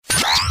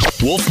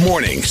Wolf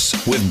Mornings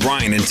with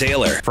Brian and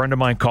Taylor. A friend of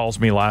mine calls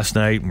me last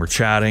night and we're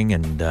chatting,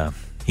 and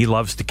he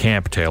loves to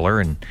camp, Taylor,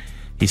 and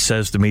he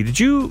says to me, did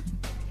you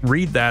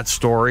read that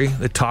story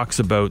that talks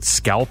about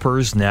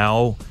Scalpers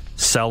now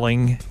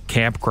selling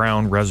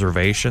campground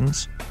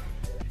reservations?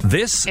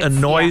 This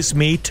annoys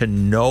me to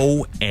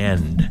no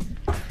end.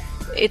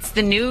 It's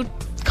the new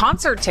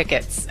concert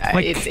tickets.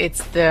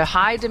 It's the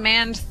high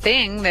demand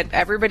thing that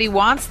everybody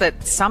wants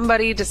that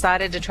somebody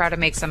decided to try to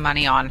make some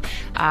money on.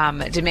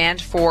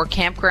 Demand for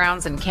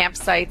campgrounds and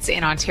campsites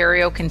in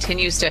Ontario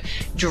continues to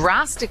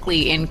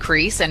drastically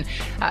increase, and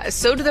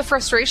so do the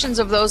frustrations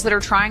of those that are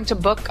trying to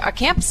book a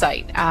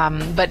campsite.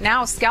 But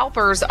now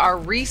Scalpers are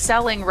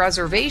reselling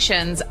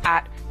reservations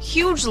at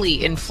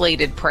hugely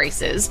inflated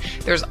prices.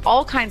 There's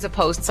all kinds of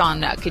posts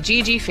on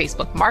Kijiji,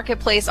 Facebook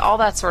Marketplace, all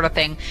that sort of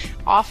thing,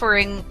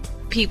 offering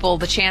people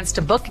the chance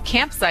to book a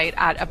campsite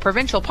at a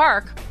provincial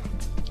park,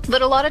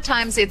 but a lot of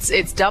times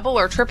it's double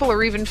or triple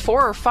or even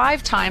 4 or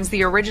 5 times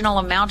the original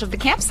amount of the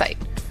campsite.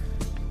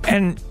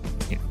 And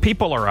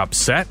people are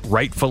upset,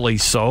 rightfully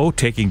so,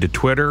 taking to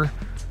Twitter,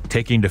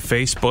 taking to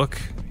Facebook,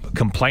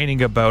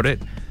 complaining about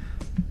it.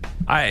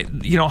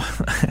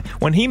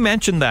 When he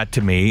mentioned that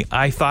to me,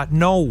 I thought,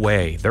 no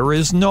way. There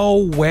is no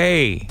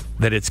way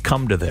that it's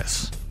come to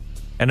this.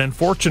 And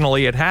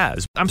unfortunately, it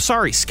has. I'm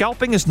sorry,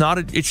 scalping is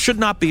it should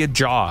not be a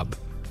job.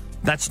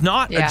 That's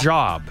not a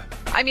job.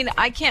 I mean,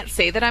 I can't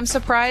say that I'm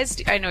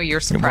surprised. I know you're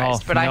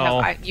surprised, but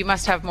no. You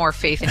must have more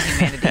faith in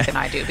humanity than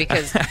I do,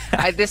 because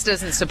this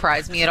doesn't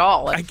surprise me at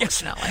all,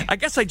 unfortunately. I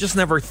guess I just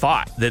never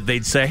thought that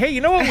they'd say, hey, you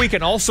know what we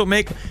can also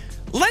make?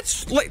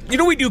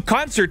 We do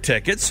concert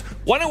tickets.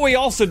 Why don't we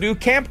also do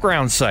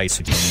campground sites?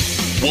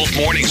 Wolf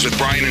Mornings with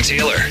Brian and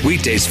Taylor.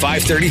 Weekdays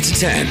 5:30 to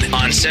 10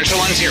 on Central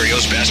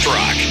Ontario's Best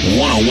Rock.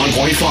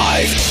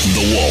 101.5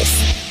 The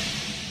Wolf.